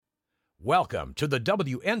Welcome to the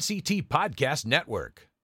WNCT Podcast Network.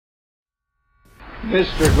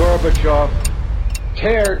 Mr. Gorbachev,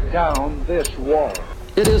 tear down this wall.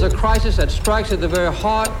 It is a crisis that strikes at the very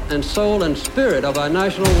heart and soul and spirit of our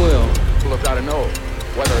national will. People have got to know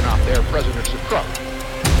whether or not their president's a crook.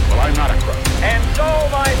 Well, I'm not a crook. And so,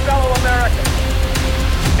 my fellow Americans,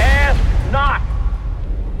 ask not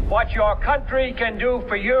what your country can do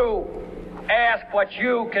for you. Ask what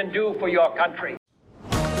you can do for your country.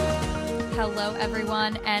 Hello,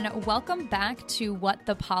 everyone, and welcome back to What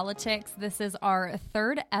the Politics. This is our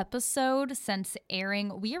third episode since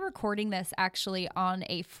airing. We are recording this actually on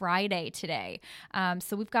a Friday today.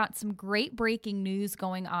 So we've got some great breaking news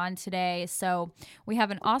going on today. So we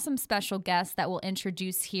have an awesome special guest that we'll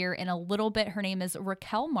introduce here in a little bit. Her name is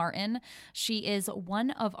Raquel Martin. She is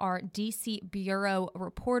one of our DC Bureau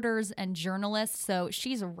reporters and journalists. So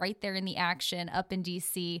she's right there in the action up in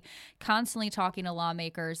DC, constantly talking to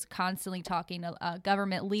lawmakers, constantly talking to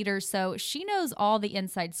government leaders. So she knows all the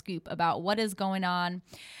inside scoop about what is going on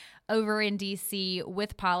over in DC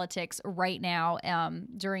with politics right now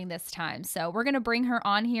during this time. So we're going to bring her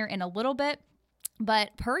on here in a little bit.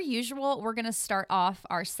 But per usual, we're going to start off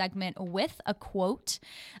our segment with a quote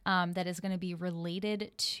that is going to be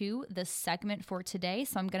related to the segment for today.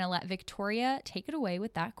 So I'm going to let Victoria take it away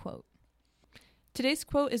with that quote. Today's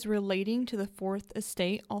quote is relating to the Fourth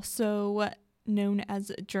Estate, also known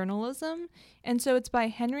as journalism, and so it's by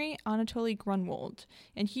Henry Anatoly Grunwald,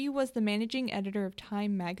 and he was the managing editor of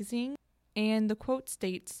Time magazine, and the quote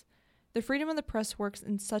states, "The freedom of the press works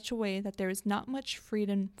in such a way that there is not much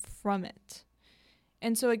freedom from it."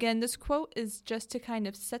 And so again, this quote is just to kind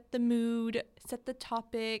of set the mood, set the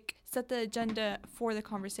topic, set the agenda for the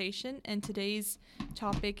conversation, and today's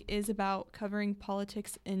topic is about covering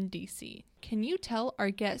politics in DC. Can you tell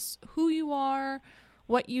our guests who you are,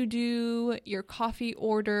 what you do, your coffee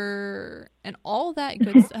order, and all that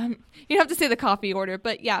good stuff? You don't have to say the coffee order,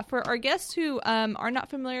 but yeah, for our guests who are not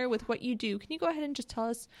familiar with what you do, can you go ahead and just tell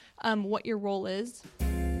us what your role is?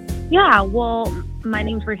 Yeah, well, my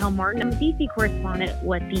name's Raquel Martin. I'm a DC correspondent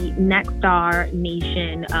with the Nexstar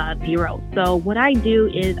Nation Bureau. So what I do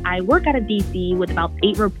is I work out of DC with about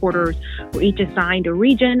 8 reporters. We're each assigned a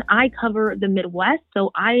region. I cover the Midwest,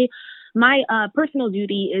 so my personal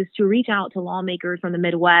duty is to reach out to lawmakers from the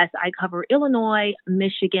Midwest. I cover Illinois,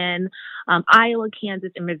 Michigan, Iowa,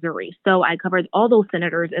 Kansas, and Missouri. So I covered all those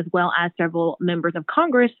senators as well as several members of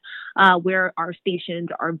Congress where our stations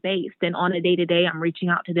are based. And on a day-to-day, I'm reaching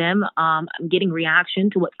out to them. I'm getting reaction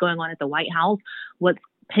to what's going on at the White House, what's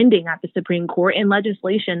pending at the Supreme Court, and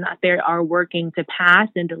legislation that they are working to pass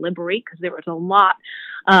and deliberate, because there was a lot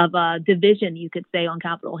of division, you could say, on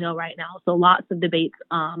Capitol Hill right now. So lots of debates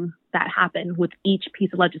that happen with each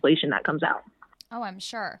piece of legislation that comes out. Oh, I'm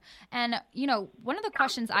sure. And, you know, one of the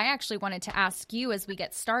questions I actually wanted to ask you as we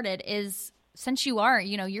get started is, since you are,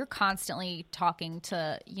 you're constantly talking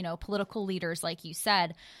to, political leaders, like you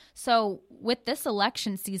said. So with this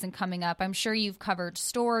election season coming up, I'm sure you've covered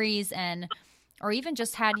stories or even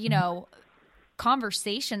just had,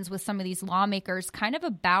 conversations with some of these lawmakers kind of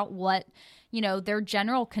about what, their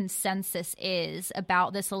general consensus is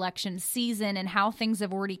about this election season and how things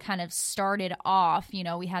have already kind of started off.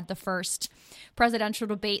 We had the first presidential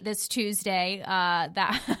debate this Tuesday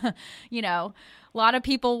that, a lot of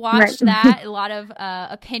people watched that, a lot of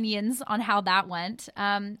opinions on how that went.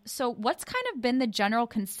 So what's kind of been the general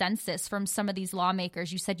consensus from some of these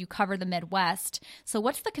lawmakers? You said you cover the Midwest. So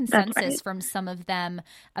what's the consensus from some of them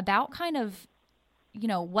about kind of,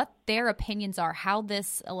 what their opinions are, how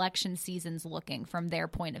this election season's looking from their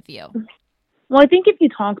point of view? Well, I think if you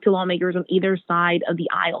talk to lawmakers on either side of the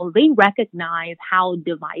aisle, they recognize how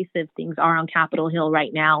divisive things are on Capitol Hill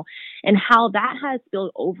right now and how that has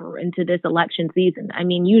spilled over into this election season. I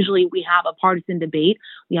mean, usually we have a partisan debate.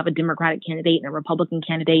 We have a Democratic candidate and a Republican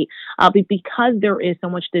candidate. But because there is so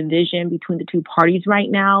much division between the two parties right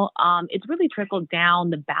now, it's really trickled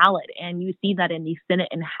down the ballot. And you see that in the Senate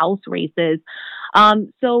and House races.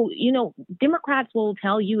 So, Democrats will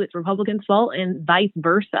tell you it's Republicans' fault and vice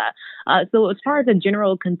versa. So as far as a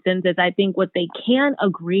general consensus, I think what they can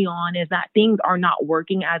agree on is that things are not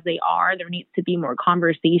working as they are. There needs to be more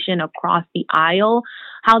conversation across the aisle.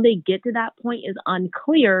 How they get to that point is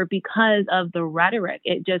unclear because of the rhetoric.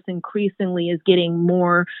 It just increasingly is getting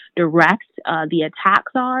more direct. The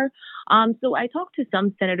attacks are. So I talked to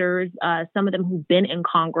some senators, some of them who've been in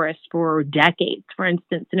Congress for decades. For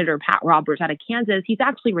instance, Senator Pat Roberts out of Kansas, he's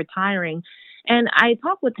actually retiring. And I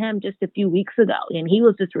talked with him just a few weeks ago, and he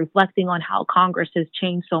was just reflecting on how Congress has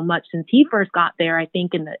changed so much since he first got there, I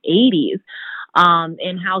think in the 80s,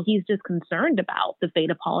 and how he's just concerned about the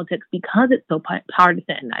fate of politics because it's so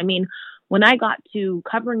partisan. I mean, when I got to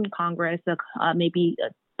covering Congress maybe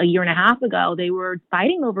a year and a half ago, they were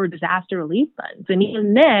fighting over disaster relief funds. And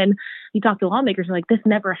even then, you talk to lawmakers, like, this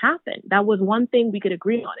never happened. That was one thing we could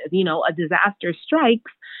agree on is, a disaster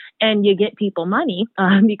strikes and you get people money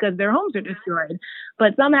because their homes are destroyed.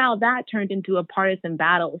 But somehow that turned into a partisan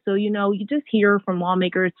battle. So, you just hear from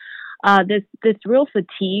lawmakers this real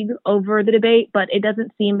fatigue over the debate, but it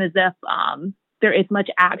doesn't seem as if there is much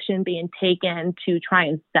action being taken to try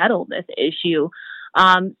and settle this issue.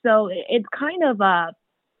 So it's kind of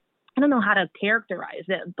I don't know how to characterize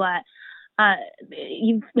it, but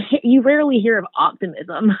you rarely hear of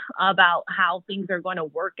optimism about how things are going to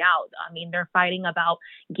work out. I mean, they're fighting about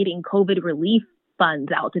getting COVID relief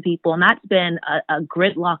funds out to people, and that's been a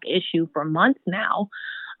gridlock issue for months now.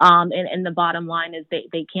 And the bottom line is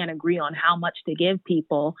they can't agree on how much to give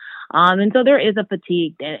people. And so there is a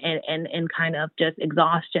fatigue and kind of just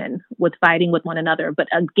exhaustion with fighting with one another. But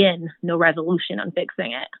again, no resolution on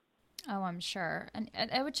fixing it. Oh, I'm sure. And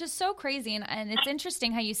it was just so crazy. And it's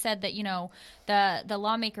interesting how you said that, the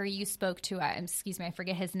lawmaker you spoke to, excuse me, I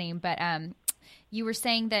forget his name, but you were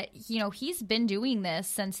saying that, he's been doing this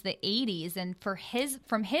since the 80s. And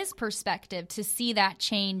from his perspective, to see that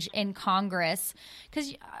change in Congress,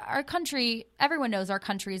 because our country, everyone knows our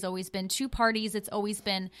country has always been two parties. It's always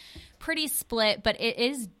been pretty split, but it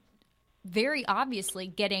is very obviously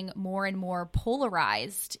getting more and more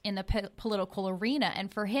polarized in the political arena.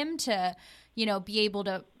 And for him to, be able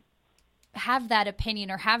to have that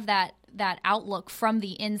opinion or have that outlook from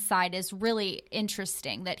the inside is really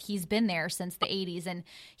interesting, that he's been there since the 80s and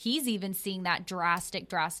he's even seeing that drastic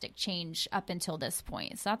change up until this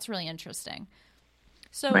point. So that's really interesting.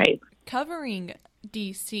 So right. Covering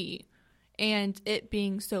DC and it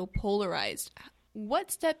being so polarized,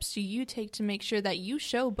 what steps do you take to make sure that you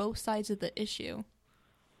show both sides of the issue?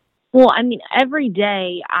 Well, I mean, every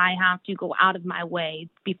day I have to go out of my way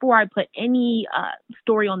before I put any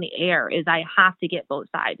story on the air is I have to get both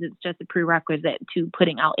sides. It's just a prerequisite to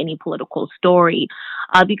putting out any political story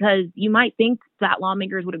because you might think that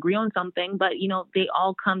lawmakers would agree on something, but,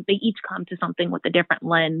 they each come to something with a different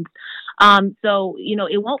lens. So,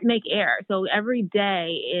 it won't make air. So every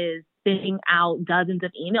day is sending out dozens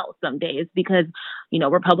of emails some days because,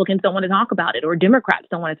 Republicans don't want to talk about it or Democrats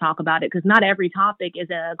don't want to talk about it because not every topic is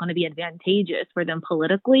going to be advantageous for them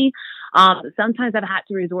politically. Sometimes I've had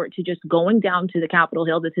to resort to just going down to the Capitol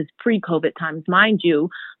Hill. This is pre-COVID times, mind you,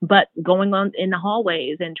 but going on in the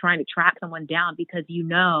hallways and trying to track someone down because you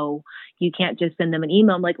can't just send them an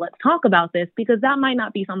email like, let's talk about this, because that might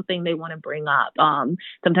not be something they want to bring up.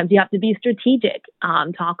 Sometimes you have to be strategic,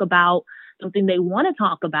 talk about something they want to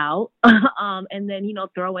talk about, and then,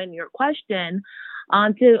 throw in your question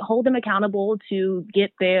to hold them accountable to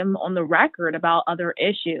get them on the record about other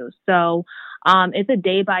issues. So it's a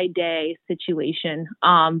day-by-day situation,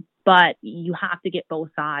 but you have to get both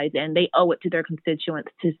sides, and they owe it to their constituents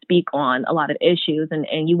to speak on a lot of issues,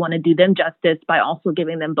 and you want to do them justice by also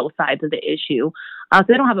giving them both sides of the issue so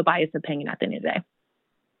they don't have a biased opinion at the end of the day.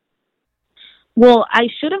 Well, I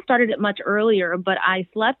should have started it much earlier, but I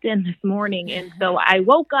slept in this morning. And so I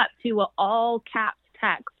woke up to an all caps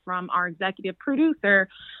text from our executive producer,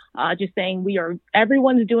 just saying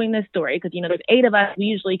everyone's doing this story. Because, there's 8 of us. We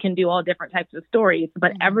usually can do all different types of stories,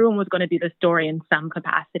 but everyone was going to do the story in some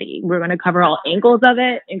capacity. We're going to cover all angles of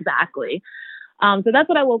it. Exactly. So that's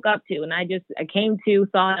what I woke up to. And I came to,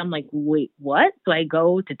 thought, I'm like, wait, what? So I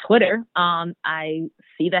go to Twitter. I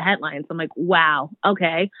see the headlines. I'm like, wow,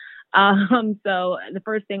 okay. So the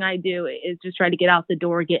first thing I do is just try to get out the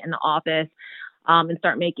door, get in the office, and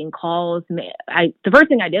start making calls. The first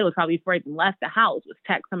thing I did was probably before I even left the house was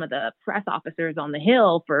text some of the press officers on the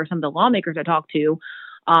Hill for some of the lawmakers I talked to,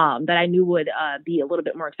 that I knew would be a little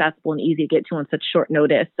bit more accessible and easy to get to on such short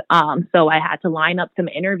notice. So I had to line up some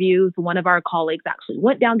interviews. One of our colleagues actually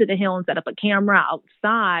went down to the Hill and set up a camera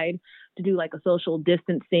outside to do like a social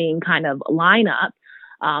distancing kind of lineup.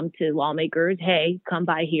 To lawmakers, hey, come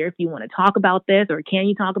by here if you want to talk about this, or can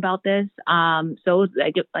you talk about this? So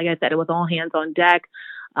like I said, it was all hands on deck,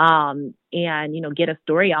 and, get a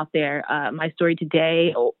story out there. My story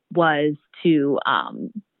today was to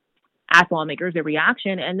ask lawmakers their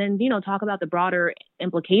reaction and then, talk about the broader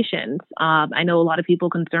implications. I know a lot of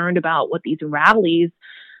people concerned about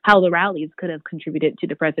how the rallies could have contributed to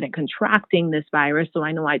the president contracting this virus. So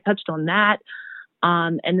I know I touched on that.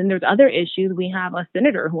 And then there's other issues. We have a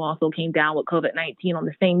senator who also came down with COVID-19 on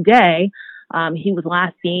the same day. He was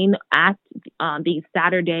last seen at the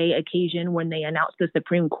Saturday occasion when they announced the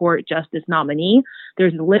Supreme Court justice nominee.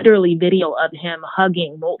 There's literally video of him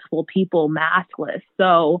hugging multiple people maskless.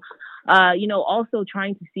 So Also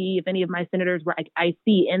trying to see if any of my senators where I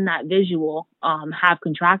see in that visual have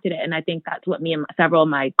contracted it. And I think that's what me and several of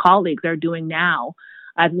my colleagues are doing now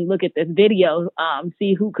as we look at this video,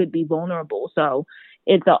 see who could be vulnerable. So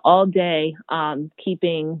it's an all day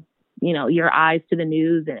keeping, your eyes to the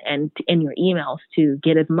news and in your emails to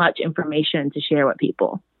get as much information to share with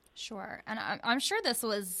people. Sure. And I'm sure this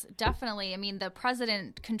was definitely, the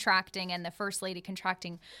president contracting and the first lady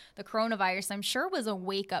contracting the coronavirus, I'm sure was a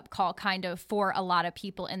wake-up call kind of for a lot of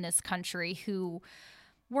people in this country who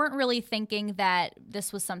weren't really thinking that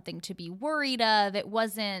this was something to be worried of. It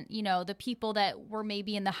wasn't, the people that were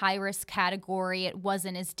maybe in the high-risk category, it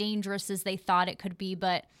wasn't as dangerous as they thought it could be.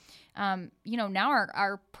 But, now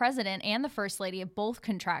our president and the first lady have both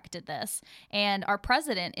contracted this. And our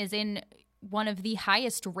president is in one of the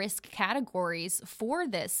highest risk categories for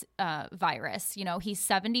this virus. He's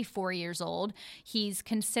 74 years old. He's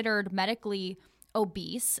considered medically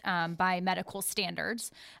obese by medical standards.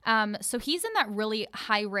 So he's in that really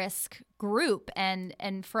high risk group.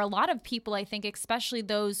 And for a lot of people, I think, especially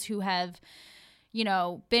those who have,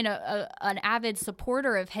 been an avid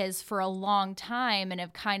supporter of his for a long time and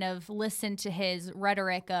have kind of listened to his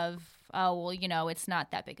rhetoric of, oh, well, it's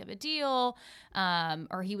not that big of a deal.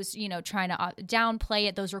 Or he was, trying to downplay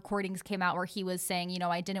it. Those recordings came out where he was saying,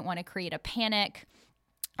 I didn't want to create a panic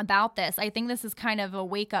about this. I think this is kind of a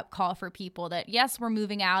wake-up call for people that, yes, we're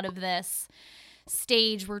moving out of this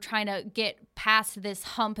stage. We're trying to get past this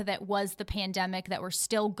hump that was the pandemic that we're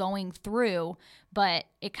still going through. But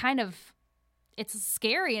it's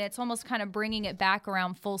scary, and it's almost kind of bringing it back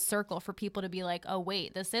around full circle for people to be like, oh,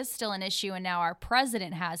 wait, this is still an issue, and now our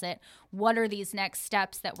president has it. What are these next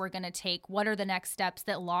steps that we're going to take? What are the next steps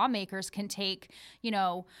that lawmakers can take?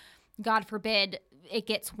 God forbid it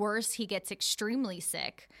gets worse, he gets extremely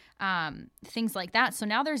sick, things like that. So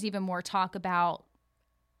now there's even more talk about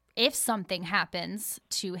if something happens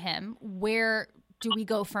to him, where do we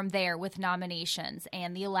go from there with nominations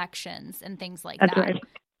and the elections and things like that? Right.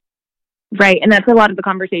 Right. And that's a lot of the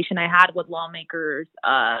conversation I had with lawmakers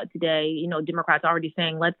today. Democrats already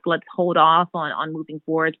saying, let's hold off on moving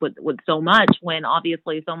forward with so much, when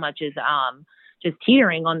obviously so much is just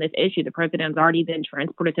teetering on this issue. The president's already been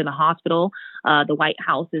transported to the hospital. The White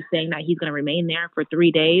House is saying that he's going to remain there for 3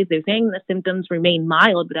 days. They're saying the symptoms remain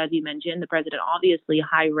mild, but as you mentioned, the president obviously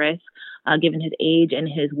high risk given his age and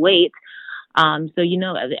his weight. So,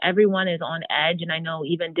 everyone is on edge. And I know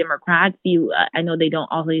even Democrats, I know they don't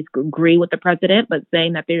always agree with the president, but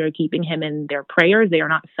saying that they are keeping him in their prayers. They are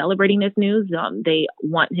not celebrating this news. They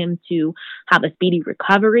want him to have a speedy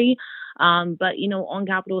recovery. But, on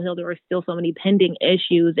Capitol Hill, there are still so many pending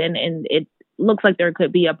issues, and it looks like there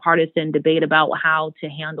could be a partisan debate about how to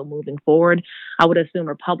handle moving forward. I would assume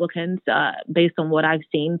Republicans, based on what I've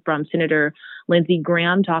seen from Senator Lindsey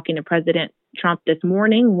Graham talking to President Trump this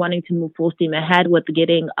morning, wanting to move full steam ahead with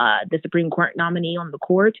getting the Supreme Court nominee on the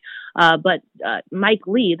court. But Mike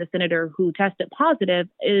Lee, the senator who tested positive,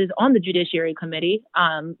 is on the Judiciary Committee.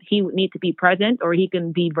 He would need to be present, or he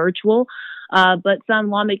can be virtual. But some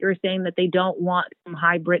lawmakers saying that they don't want some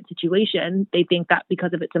hybrid situation. They think that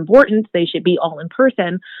because of its importance, they should be all in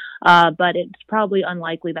person. But it's probably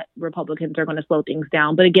unlikely that Republicans are going to slow things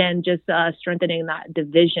down. But again, just strengthening that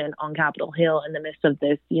division on Capitol Hill in the midst of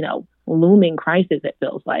this, looming crisis, it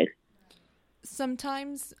feels like.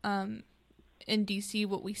 Sometimes in D.C.,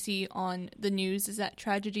 what we see on the news is that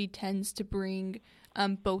tragedy tends to bring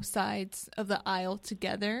both sides of the aisle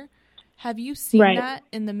together. Have you seen that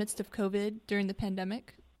in the midst of COVID during the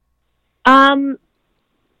pandemic? I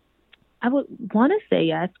would want to say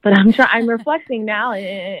yes, but I'm reflecting now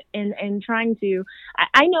and trying to.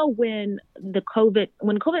 I know when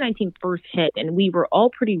COVID-19 first hit, and we were all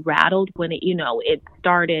pretty rattled when it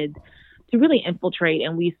started to really infiltrate,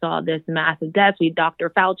 and we saw this massive deaths. We had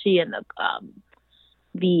Dr. Fauci and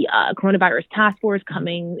the coronavirus task force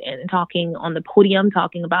coming and talking on the podium,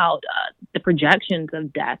 talking about the projections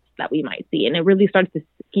of deaths that we might see. And it really starts to,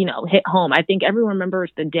 hit home. I think everyone remembers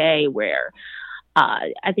the day where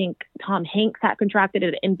I think Tom Hanks had contracted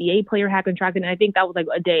it, an NBA player had contracted it. And I think that was like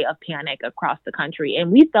a day of panic across the country.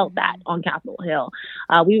 And we felt that on Capitol Hill.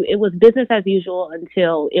 It was business as usual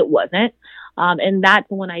until it wasn't. And that's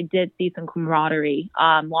when I did see some camaraderie.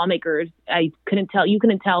 Lawmakers, you couldn't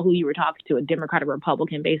tell who you were talking to, a Democrat or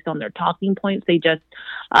Republican, based on their talking points. They just,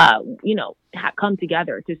 had come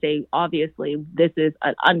together to say, obviously, this is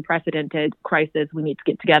an unprecedented crisis. We need to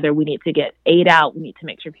get together. We need to get aid out. We need to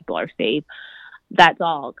make sure people are safe. That's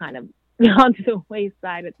all kind of gone to the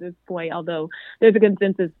wayside at this point, although there's a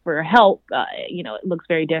consensus for help. It looks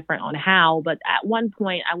very different on how. But at one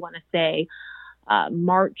point, I want to say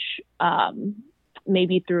March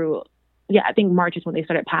maybe through, I think March is when they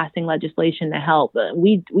started passing legislation to help.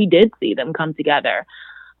 We did see them come together.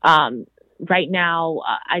 Right now,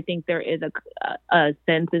 I think there is a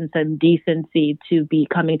sense and some decency to be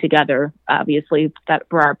coming together, obviously, that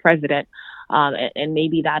for our president. And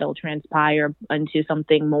maybe that'll transpire into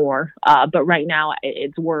something more. But right now,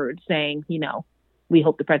 it's words saying, we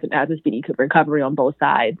hope the president has a speedy recovery on both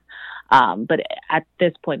sides. But at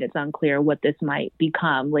this point, it's unclear what this might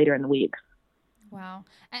become later in the week. Wow.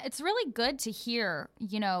 It's really good to hear,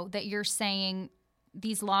 that you're saying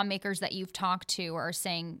these lawmakers that you've talked to are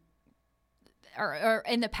saying, or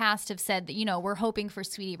in the past have said that, we're hoping for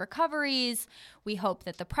speedy recoveries. We hope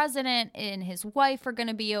that the president and his wife are going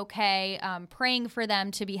to be okay, praying for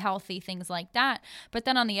them to be healthy, things like that. But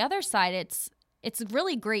then on the other side, it's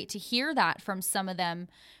really great to hear that from some of them.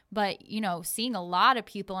 But, seeing a lot of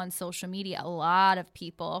people on social media, a lot of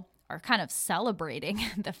people are kind of celebrating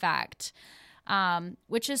the fact,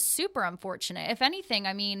 which is super unfortunate. If anything,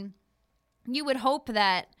 I mean, you would hope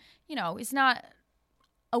that, he's not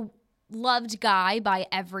a loved guy by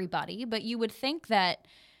everybody, but you would think that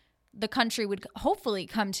the country would hopefully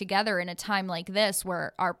come together in a time like this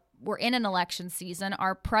where we're in an election season.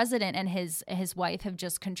 Our president and his wife have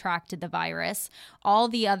just contracted the virus. All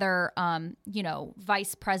the other,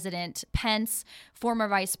 Vice President Pence, former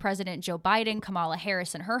Vice President Joe Biden, Kamala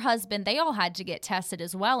Harris and her husband, they all had to get tested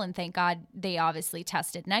as well. And thank God they obviously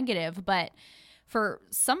tested negative. But for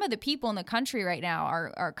some of the people in the country right now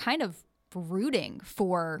are kind of rooting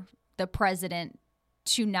for the president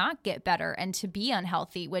to not get better and to be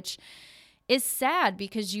unhealthy, which is sad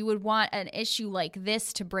because you would want an issue like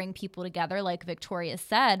this to bring people together, like Victoria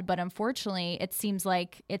said. But unfortunately, it seems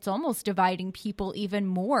like it's almost dividing people even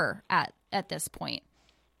more at this point.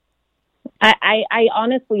 I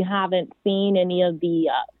honestly haven't seen any of the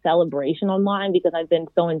celebration online because I've been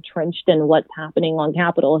so entrenched in what's happening on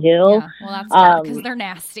Capitol Hill. Yeah, well, that's fair because they're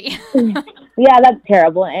nasty. Yeah, that's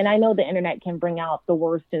terrible. And I know the internet can bring out the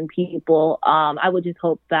worst in people. I would just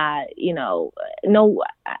hope that,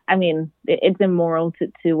 it's immoral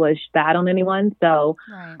to wish bad on anyone. So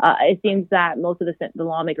right. It seems that most of the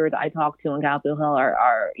lawmakers I talk to on Capitol Hill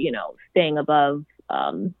are staying above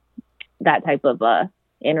that type of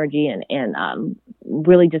energy and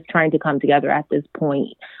really just trying to come together at this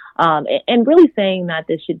point. And really saying that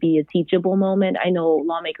this should be a teachable moment. I know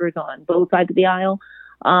lawmakers on both sides of the aisle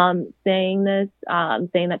saying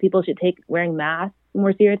that people should take wearing masks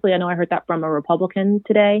more seriously. I know I heard that from a Republican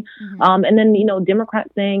today. Mm-hmm. And then,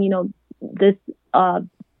 Democrats saying, this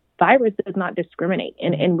virus does not discriminate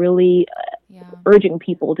and really urging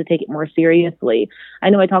people to take it more seriously.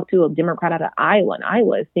 I know I talked to a Democrat out of Iowa, and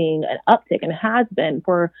Iowa is seeing an uptick and has been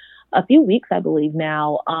for a few weeks, I believe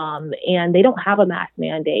now. And they don't have a mask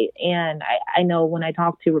mandate. And I know when I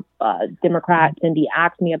talked to Democrat, Cindy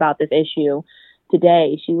asked me about this issue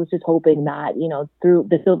today, she was just hoping that, through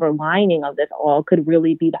the silver lining of this all could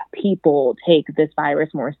really be that people take this virus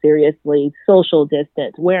more seriously, social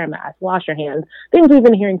distance, wear a mask, wash your hands, things we've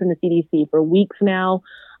been hearing from the CDC for weeks now.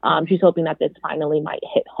 She's hoping that this finally might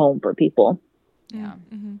hit home for people. Yeah.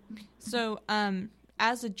 Mm-hmm. So,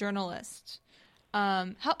 as a journalist,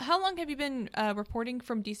 how long have you been reporting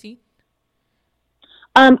from DC?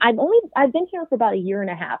 I've been here for about a year and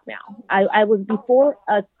a half now. I was before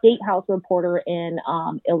a state house reporter in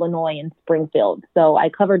Illinois in Springfield. So I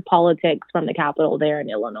covered politics from the Capitol there in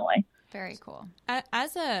Illinois. Very cool.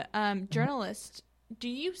 As a journalist, do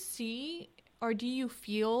you see or do you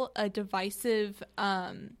feel a divisive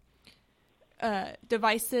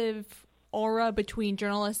aura between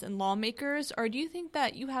journalists and lawmakers, or do you think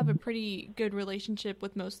that you have a pretty good relationship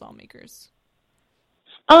with most lawmakers?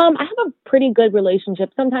 I have a pretty good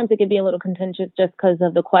relationship. Sometimes it can be a little contentious just because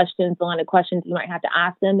of the line of questions you might have to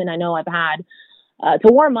ask them. And I know I've had to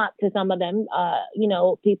warm up to some of them.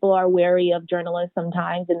 People are wary of journalists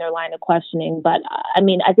sometimes in their line of questioning. But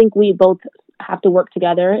I think we both have to work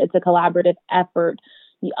together. It's a collaborative effort.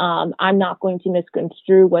 I'm not going to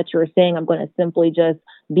misconstrue what you're saying. I'm going to simply just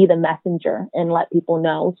be the messenger and let people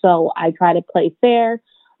know. So I try to play fair.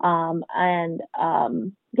 I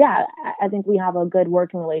think we have a good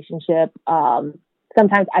working relationship.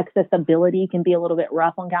 Sometimes accessibility can be a little bit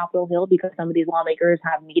rough on Capitol Hill because some of these lawmakers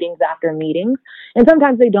have meetings after meetings, and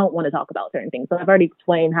sometimes they don't want to talk about certain things. So I've already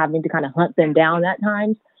explained having to kind of hunt them down at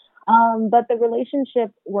times. But the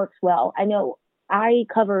relationship works well. I know I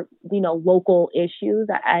cover, local issues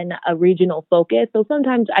and a regional focus. So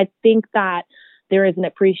sometimes I think that there is an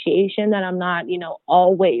appreciation that I'm not,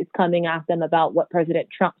 always coming at them about what President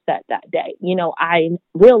Trump said that day. I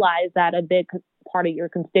realize that a big part of your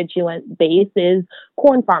constituent base is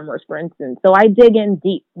corn farmers, for instance. So I dig in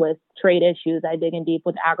deep with trade issues. I dig in deep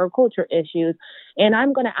with agriculture issues. And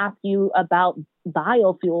I'm going to ask you about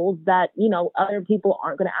biofuels that, other people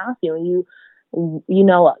aren't going to ask you. And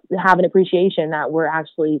have an appreciation that we're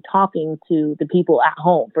actually talking to the people at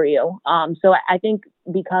home for you. So I think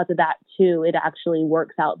because of that too, it actually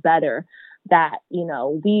works out better that,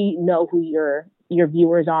 we know who your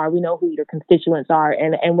viewers are, we know who your constituents are,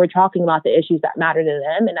 and we're talking about the issues that matter to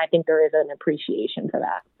them. And I think there is an appreciation for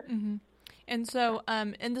that. Mm-hmm. And so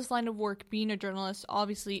in this line of work, being a journalist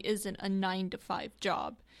obviously isn't a 9-to-5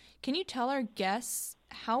 job. Can you tell our guests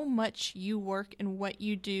how much you work and what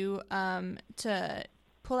you do to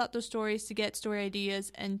pull out those stories, to get story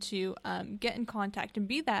ideas, and to get in contact and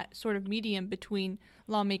be that sort of medium between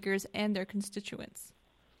lawmakers and their constituents?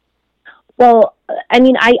 Well, I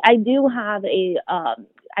mean, I do have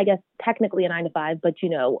I guess technically a 9-to-5, but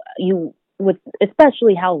with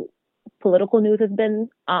especially how political news has been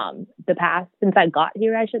the past since I got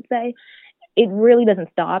here, I should say, it really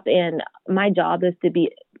doesn't stop. And my job is to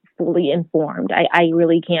be fully informed. I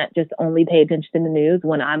really can't just only pay attention to the news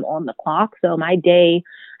when I'm on the clock. So my day,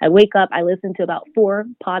 I wake up, I listen to about 4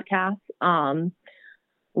 podcasts.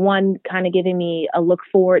 One kind of giving me a look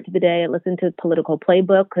forward to the day. I listen to Political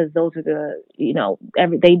Playbook because those are the,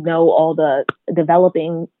 they know all the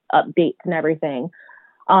developing updates and everything.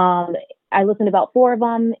 I listen to about 4 of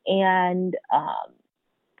them. And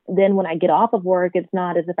then when I get off of work, it's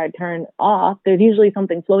not as if I turn off. There's usually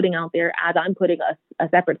something floating out there as I'm putting a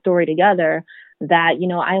separate story together that,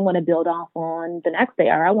 I want to build off on the next day,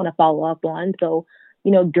 or I want to follow up on. So,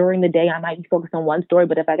 during the day, I might be focused on one story,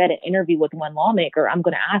 but if I get an interview with one lawmaker, I'm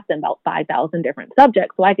going to ask them about 5,000 different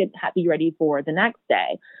subjects so I could be ready for the next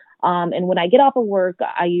day. And when I get off of work,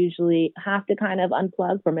 I usually have to kind of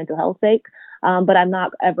unplug for mental health sake. But I'm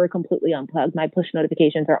not ever completely unplugged. My push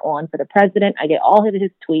notifications are on for the president. I get all of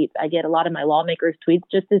his tweets. I get a lot of my lawmakers' tweets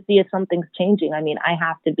just to see if something's changing. I mean, I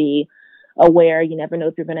have to be aware. You never know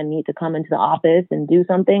if you're going to need to come into the office and do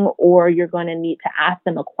something, or you're going to need to ask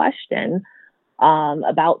them a question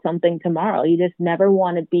about something tomorrow. You just never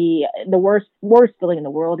want to be the worst feeling in the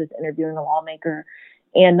world is interviewing a lawmaker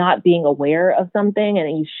and not being aware of something,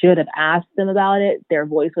 and you should have asked them about it. Their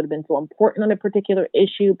voice would have been so important on a particular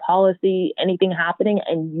issue, policy, anything happening,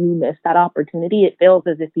 and you missed that opportunity. It feels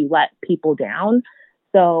as if you let people down.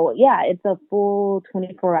 So yeah, it's a full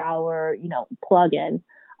 24-hour, plug-in.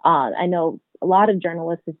 I know a lot of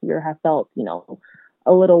journalists this year have felt,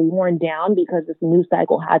 a little worn down because this news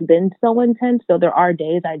cycle has been so intense. So there are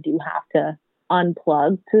days I do have to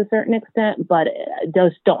unplug to a certain extent, but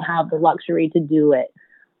just don't have the luxury to do it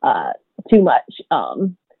too much.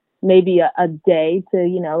 Maybe a day to,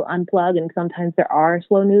 unplug. And sometimes there are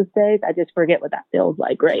slow news days. I just forget what that feels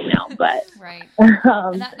like right now. But right.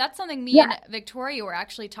 And that's something me and Victoria were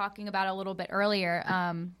actually talking about a little bit earlier.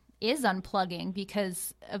 Is unplugging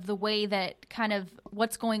because of the way that kind of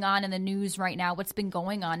what's going on in the news right now, what's been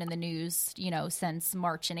going on in the news, since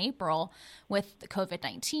March and April with the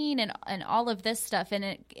COVID-19 and all of this stuff. And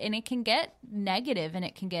it can get negative and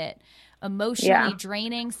it can get emotionally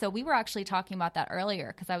draining. So we were actually talking about that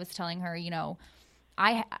earlier because I was telling her,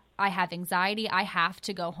 I have anxiety. I have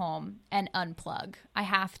to go home and unplug. I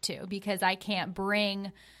have to because I can't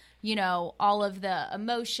bring all of the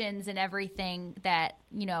emotions and everything that,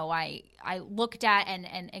 I looked at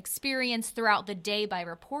and experienced throughout the day by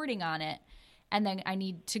reporting on it. And then I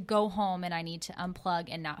need to go home and I need to unplug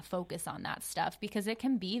and not focus on that stuff because it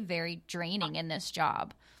can be very draining in this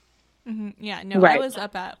job. Mm-hmm. Yeah, no, right. I was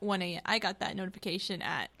up at 1 a.m. I got that notification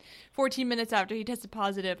at 14 minutes after he tested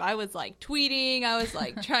positive. I was tweeting. I was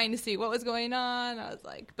trying to see what was going on. I was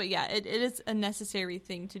but yeah, it is a necessary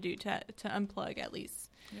thing to do to unplug at least.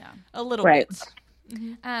 Yeah, a little bit.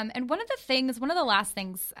 Mm-hmm. And one of the last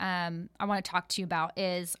things I want to talk to you about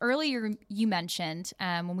is earlier you mentioned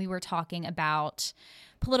when we were talking about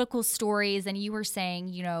political stories and you were saying,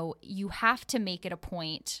 you have to make it a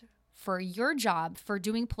point for your job for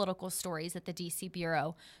doing political stories at the DC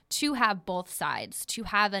Bureau to have both sides, to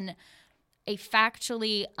have a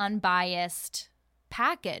factually unbiased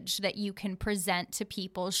package that you can present to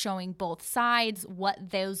people showing both sides, what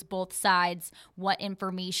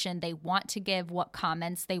information they want to give, what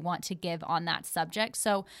comments they want to give on that subject.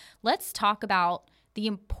 So let's talk about the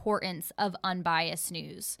importance of unbiased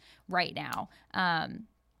news right now. And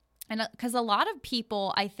because a lot of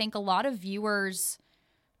people, I think a lot of viewers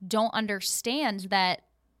don't understand that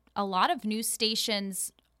a lot of news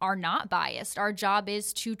stations are not biased. Our job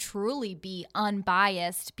is to truly be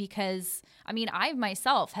unbiased because, I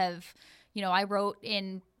myself have, I wrote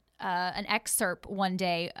in an excerpt one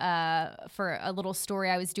day for a little story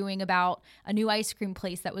I was doing about a new ice cream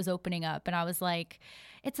place that was opening up. And I was like,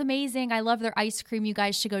 it's amazing. I love their ice cream. You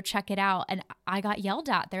guys should go check it out. And I got yelled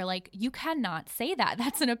at. They're like, you cannot say that.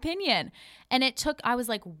 That's an opinion. And I was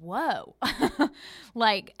like, whoa. And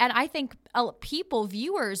I think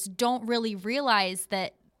viewers don't really realize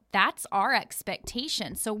that that's our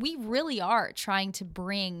expectation. So we really are trying to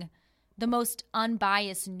bring the most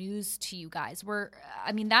unbiased news to you guys.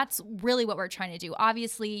 That's really what we're trying to do.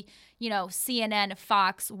 Obviously, CNN,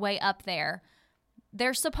 Fox, way up there.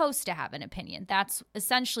 They're supposed to have an opinion. That's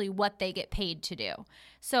essentially what they get paid to do.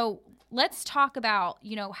 So let's talk about,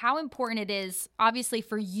 how important it is, obviously,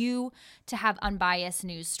 for you to have unbiased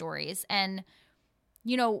news stories and,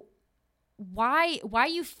 why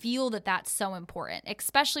you feel that that's so important,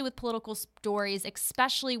 especially with political stories,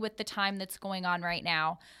 especially with the time that's going on right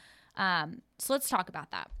now. So let's talk about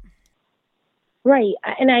that. Right.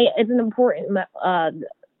 And it's an important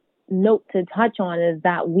note to touch on is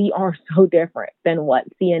that we are so different than what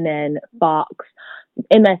CNN, Fox,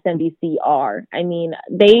 MSNBC are. I mean,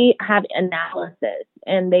 they have analysis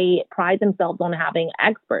and they pride themselves on having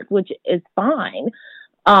experts, which is fine.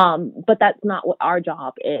 But that's not what our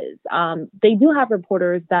job is. They do have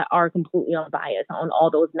reporters that are completely unbiased on all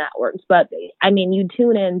those networks. But you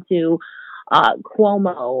tune into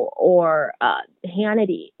Cuomo or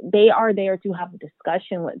Hannity, they are there to have a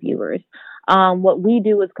discussion with viewers. What we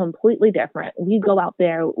do is completely different. We go out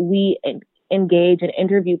there, we engage and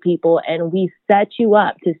interview people, and we set you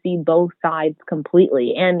up to see both sides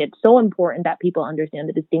completely. And it's so important that people understand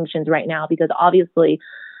the distinctions right now, because obviously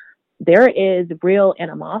there is real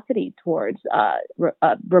animosity towards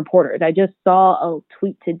reporters. I just saw a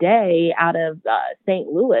tweet today out of St.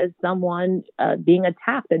 Louis, someone being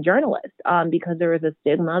attacked, a journalist, because there is a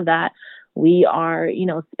stigma that we are,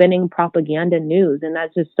 spinning propaganda news. And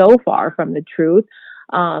that's just so far from the truth.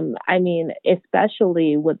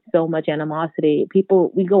 Especially with so much animosity,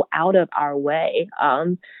 we go out of our way.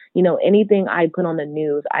 Anything I put on the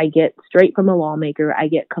news, I get straight from a lawmaker. I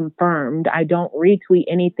get confirmed. I don't retweet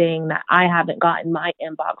anything that I haven't got in my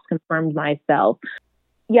inbox confirmed myself.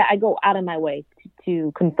 Yeah, I go out of my way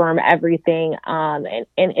to confirm everything. And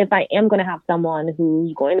if I am going to have someone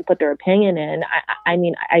who's going to put their opinion in,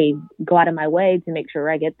 I go out of my way to make sure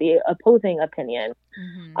I get the opposing opinion.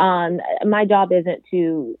 Mm-hmm. My job isn't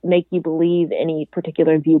to make you believe any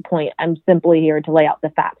particular viewpoint. I'm simply here to lay out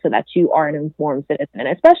the facts so that you are an informed citizen,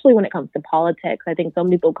 especially when it comes to politics. I think some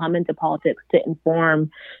people come into politics to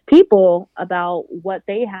inform people about what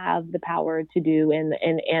they have the power to do and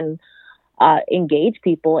engage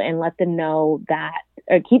people and let them know that,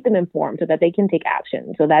 or keep them informed so that they can take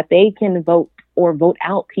action, so that they can vote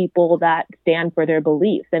out people that stand for their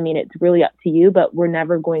beliefs. It's really up to you, but we're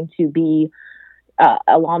never going to be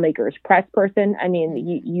a lawmaker's press person.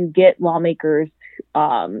 You get lawmakers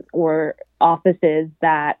or offices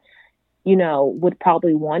that, would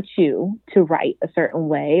probably want you to write a certain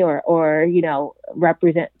way or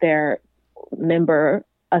represent their member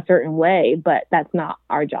a certain way, but that's not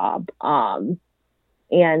our job.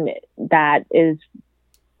 And that is,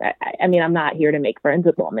 I'm not here to make friends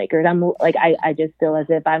with lawmakers. I just feel as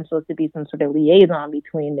if I'm supposed to be some sort of liaison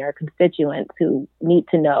between their constituents who need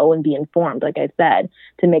to know and be informed, like I said,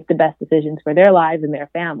 to make the best decisions for their lives and their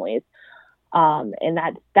families. And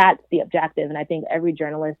that's the objective. And I think every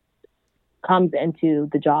journalist comes into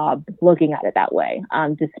the job looking at it that way,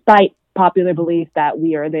 despite popular belief that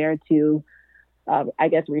we are there to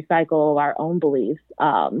recycle our own beliefs.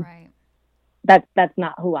 Right. That's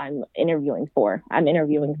not who I'm interviewing for. I'm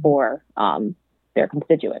interviewing for their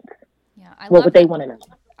constituents. Yeah, what they want to know.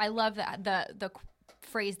 I love that the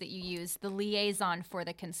phrase that you use, the liaison for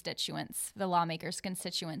the constituents, the lawmakers'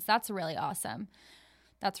 constituents. That's really awesome.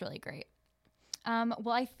 That's really great.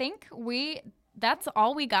 Well, I think that's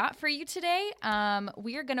all we got for you today.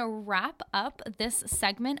 We are going to wrap up this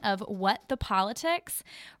segment of What the Politics.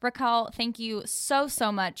 Raquel, thank you so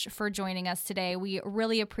much for joining us today. We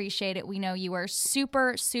really appreciate it. We know you are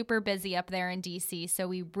super, super busy up there in DC, so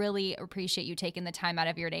we really appreciate you taking the time out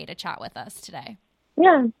of your day to chat with us today.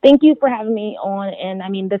 Yeah, thank you for having me on. And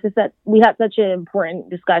we had such an important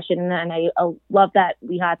discussion, and I love that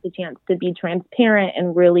we had the chance to be transparent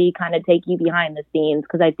and really kind of take you behind the scenes,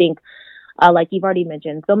 because I think like you've already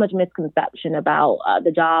mentioned, so much misconception about the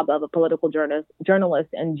job of a political journalist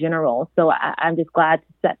in general. So I'm just glad to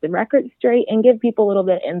set the record straight and give people a little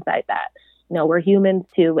bit of insight that, we're humans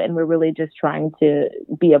too, and we're really just trying to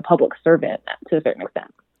be a public servant to a certain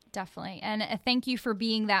extent. Definitely. And thank you for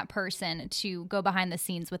being that person to go behind the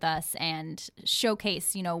scenes with us and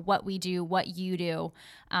showcase, what we do, what you do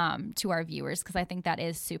to our viewers, because I think that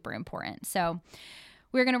is super important. So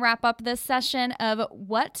we're going to wrap up this session of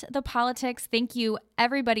What the Politics. Thank you,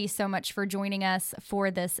 everybody, so much for joining us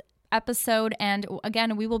for this episode. And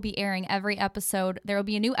again, we will be airing every episode. There will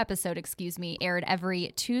be a new episode, aired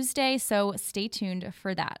every Tuesday. So stay tuned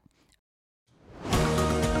for that.